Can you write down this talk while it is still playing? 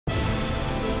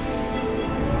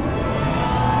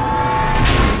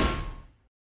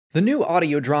The new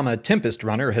audio drama Tempest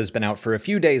Runner has been out for a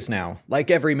few days now.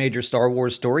 Like every major Star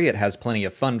Wars story, it has plenty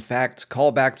of fun facts,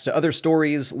 callbacks to other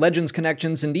stories, legends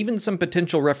connections, and even some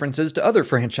potential references to other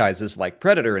franchises like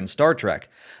Predator and Star Trek.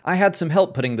 I had some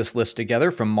help putting this list together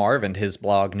from Marv and his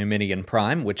blog Numidian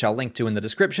Prime, which I'll link to in the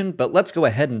description, but let's go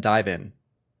ahead and dive in.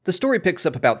 The story picks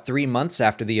up about 3 months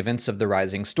after the events of the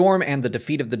Rising Storm and the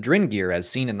defeat of the Drengir as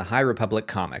seen in the High Republic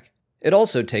comic. It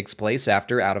also takes place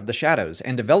after Out of the Shadows,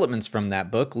 and developments from that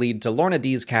book lead to Lorna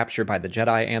Dee's capture by the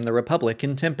Jedi and the Republic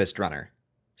in Tempest Runner.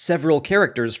 Several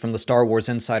characters from the Star Wars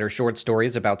Insider short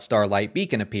stories about Starlight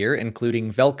Beacon appear,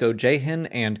 including Velko Jahin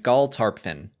and Gal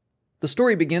Tarpfin. The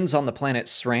story begins on the planet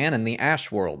Sran in the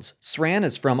Ash Worlds. Sran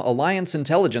is from Alliance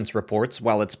intelligence reports,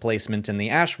 while its placement in the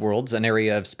Ash Worlds, an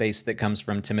area of space that comes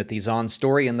from Timothy Zahn's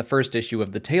story in the first issue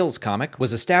of the Tales comic,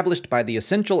 was established by the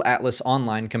Essential Atlas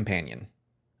Online companion.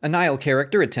 A Nihil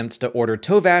character attempts to order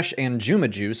Tovash and Juma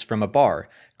Juice from a bar.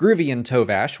 Groovian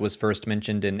Tovash was first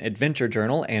mentioned in Adventure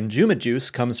Journal, and Juma Juice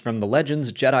comes from the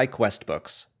Legends Jedi quest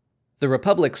books. The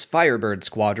Republic's Firebird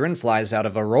Squadron flies out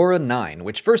of Aurora 9,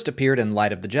 which first appeared in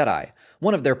Light of the Jedi.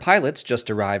 One of their pilots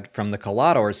just arrived from the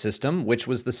Kalador system, which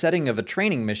was the setting of a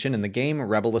training mission in the game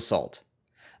Rebel Assault.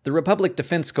 The Republic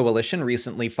Defense Coalition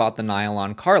recently fought the Nihil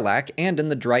on Karlak and in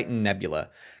the Dryton Nebula.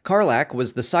 Karlak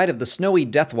was the site of the snowy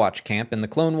Deathwatch camp in the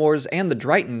Clone Wars, and the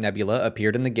Dryton Nebula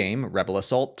appeared in the game Rebel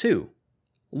Assault 2.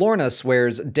 Lorna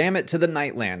swears "Damn it to the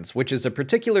Nightlands," which is a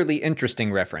particularly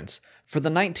interesting reference. For the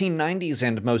 1990s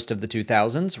and most of the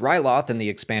 2000s, Ryloth in the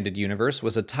expanded universe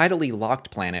was a tidally locked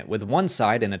planet with one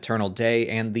side in eternal day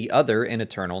and the other in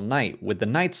eternal night, with the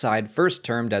night side first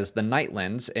termed as the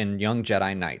Nightlands in Young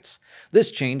Jedi Knights. This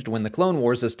changed when the Clone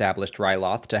Wars established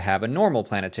Ryloth to have a normal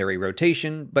planetary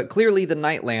rotation, but clearly the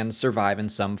Nightlands survive in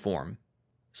some form.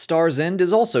 Star's End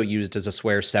is also used as a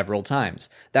swear several times.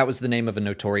 That was the name of a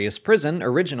notorious prison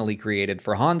originally created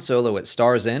for Han Solo at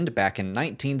Star's End back in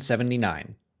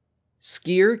 1979.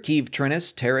 Skier, Keeve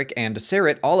Trennis, Tarek, and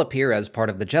Serret all appear as part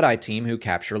of the Jedi team who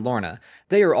capture Lorna.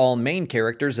 They are all main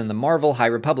characters in the Marvel High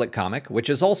Republic comic, which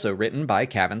is also written by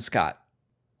Cavan Scott.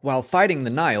 While fighting the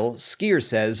Nihil, Skier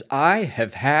says, "I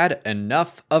have had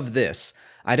enough of this."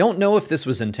 I don't know if this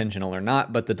was intentional or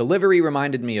not, but the delivery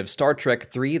reminded me of Star Trek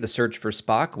III: The Search for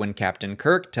Spock when Captain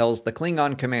Kirk tells the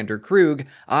Klingon commander Krug,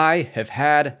 "I have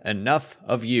had enough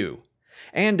of you."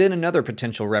 And in another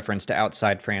potential reference to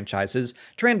outside franchises,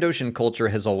 Trandoshan culture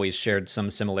has always shared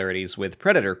some similarities with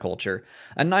Predator culture.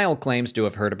 A Nihil claims to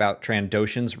have heard about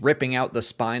Trandoshans ripping out the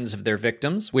spines of their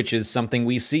victims, which is something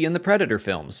we see in the Predator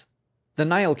films. The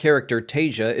Nihil character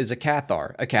Tasia is a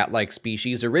Cathar, a cat-like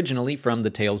species originally from the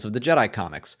Tales of the Jedi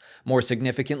comics. More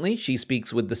significantly, she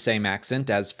speaks with the same accent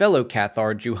as fellow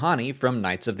Cathar Juhani from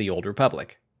Knights of the Old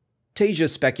Republic. Tasia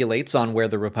speculates on where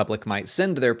the Republic might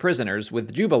send their prisoners,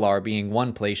 with Jubilar being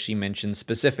one place she mentions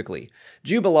specifically.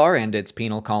 Jubilar and its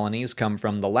penal colonies come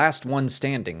from The Last One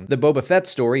Standing, the Boba Fett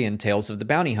story in Tales of the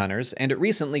Bounty Hunters, and it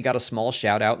recently got a small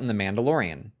shout-out in The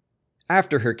Mandalorian.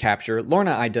 After her capture,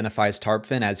 Lorna identifies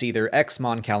Tarpfin as either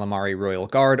ex-Mon Calamari Royal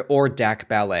Guard or Dak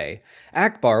Ballet.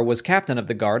 Akbar was captain of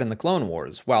the Guard in the Clone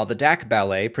Wars, while the Dak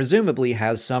Ballet presumably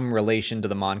has some relation to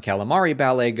the Mon Calamari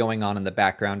Ballet going on in the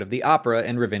background of the opera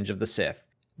in Revenge of the Sith.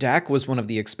 Dak was one of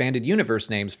the expanded universe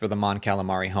names for the Mon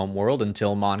Calamari homeworld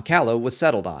until Mon Calo was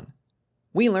settled on.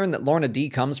 We learn that Lorna Dee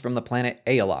comes from the planet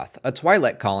Aeoloth, a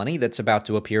Twi'lek colony that's about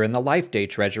to appear in the Life Day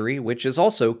Treasury, which is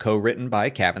also co-written by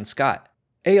Cavan Scott.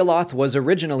 Aeoloth was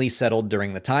originally settled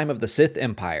during the time of the Sith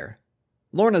Empire.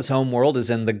 Lorna's homeworld is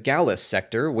in the Gallus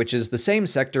sector, which is the same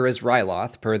sector as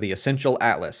Ryloth per the Essential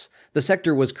Atlas. The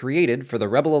sector was created for the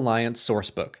Rebel Alliance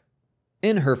sourcebook.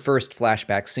 In her first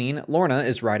flashback scene, Lorna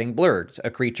is riding blurgs,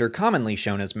 a creature commonly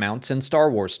shown as mounts in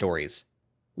Star Wars stories.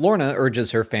 Lorna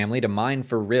urges her family to mine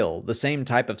for Rill, the same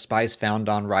type of spice found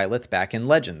on Rylith back in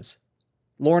Legends.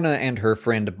 Lorna and her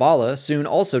friend Bala soon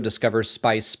also discover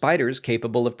spice spiders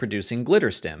capable of producing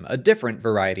glitterstim, a different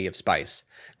variety of spice.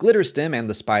 Glitterstim and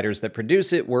the spiders that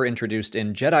produce it were introduced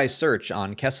in Jedi Search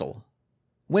on Kessel.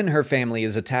 When her family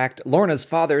is attacked, Lorna's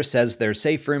father says their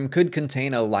safe room could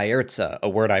contain a Lyertza, a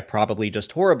word I probably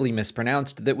just horribly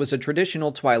mispronounced, that was a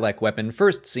traditional Twi'lek weapon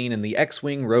first seen in the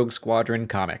X-Wing Rogue Squadron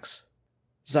comics.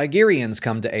 Zygerians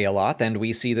come to Aeoloth, and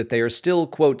we see that they are still,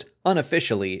 quote,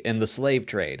 unofficially in the slave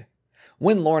trade.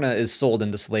 When Lorna is sold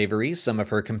into slavery, some of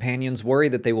her companions worry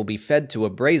that they will be fed to a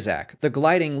Brazak, the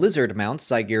gliding lizard mounts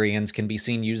Zygerians can be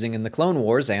seen using in the Clone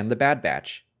Wars and the Bad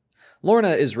Batch. Lorna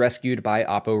is rescued by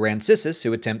Oppo Rancisis,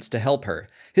 who attempts to help her.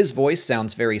 His voice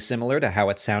sounds very similar to how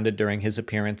it sounded during his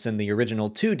appearance in the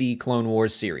original 2D Clone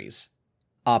Wars series.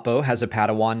 Oppo has a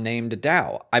Padawan named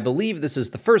Dao. I believe this is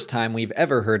the first time we've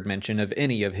ever heard mention of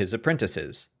any of his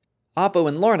apprentices. Oppo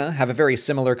and Lorna have a very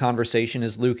similar conversation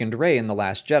as Luke and Rey in The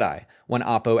Last Jedi. When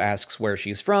Oppo asks where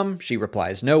she's from, she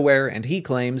replies nowhere, and he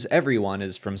claims everyone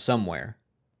is from somewhere.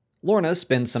 Lorna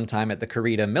spends some time at the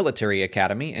Karita Military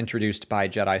Academy, introduced by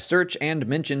Jedi Search and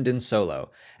mentioned in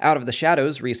Solo. Out of the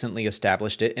Shadows recently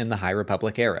established it in the High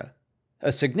Republic era.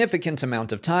 A significant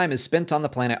amount of time is spent on the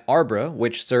planet Arbra,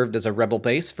 which served as a rebel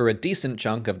base for a decent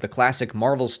chunk of the classic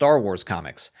Marvel Star Wars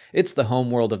comics. It's the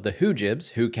homeworld of the Hoojibs,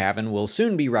 who Cavan will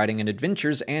soon be writing an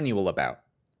Adventures Annual about.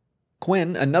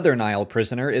 Quinn, another Nihil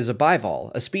prisoner, is a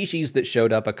Bival, a species that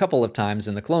showed up a couple of times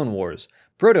in the Clone Wars.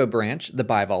 Proto-Branch, the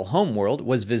Bival homeworld,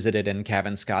 was visited in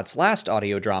Cavan Scott's last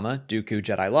audio drama, Dooku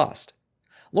Jedi Lost.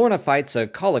 Lorna fights a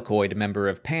Colicoid member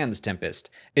of Pan's Tempest.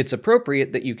 It's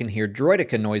appropriate that you can hear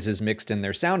droidica noises mixed in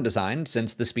their sound design,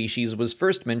 since the species was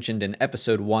first mentioned in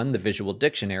Episode 1, The Visual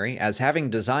Dictionary, as having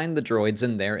designed the droids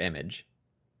in their image.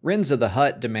 Rinza the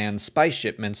Hutt demands spice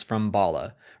shipments from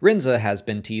Bala. Rinza has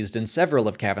been teased in several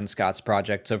of Cavan Scott's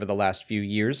projects over the last few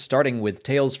years, starting with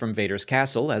Tales from Vader's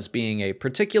Castle as being a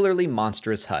particularly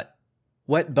monstrous Hutt.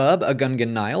 Wet Bub, a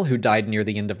Gungan Nihil who died near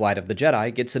the end of Light of the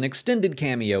Jedi, gets an extended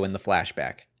cameo in the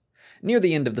flashback. Near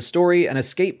the end of the story, an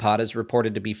escape pod is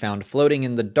reported to be found floating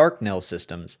in the Darknell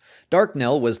systems.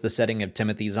 Darknell was the setting of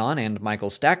Timothy Zahn and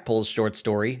Michael Stackpole's short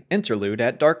story, Interlude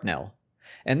at Darknell.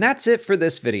 And that's it for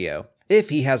this video. If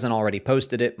he hasn't already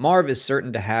posted it, Marv is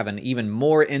certain to have an even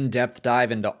more in-depth dive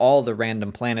into all the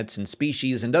random planets and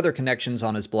species and other connections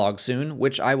on his blog soon,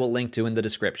 which I will link to in the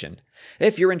description.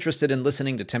 If you're interested in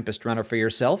listening to Tempest Runner for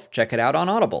yourself, check it out on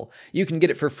Audible. You can get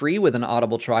it for free with an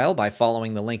Audible trial by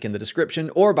following the link in the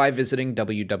description or by visiting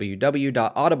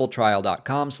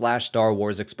www.audibletrial.com/Star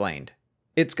Wars Explained.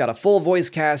 It's got a full voice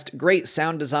cast, great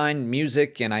sound design,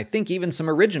 music, and I think even some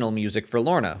original music for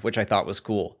Lorna, which I thought was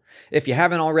cool. If you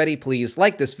haven't already, please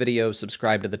like this video,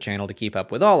 subscribe to the channel to keep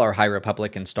up with all our High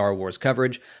Republic and Star Wars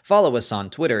coverage, follow us on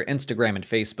Twitter, Instagram, and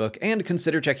Facebook, and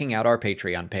consider checking out our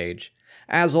Patreon page.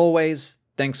 As always,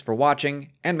 thanks for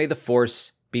watching, and may the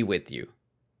Force be with you.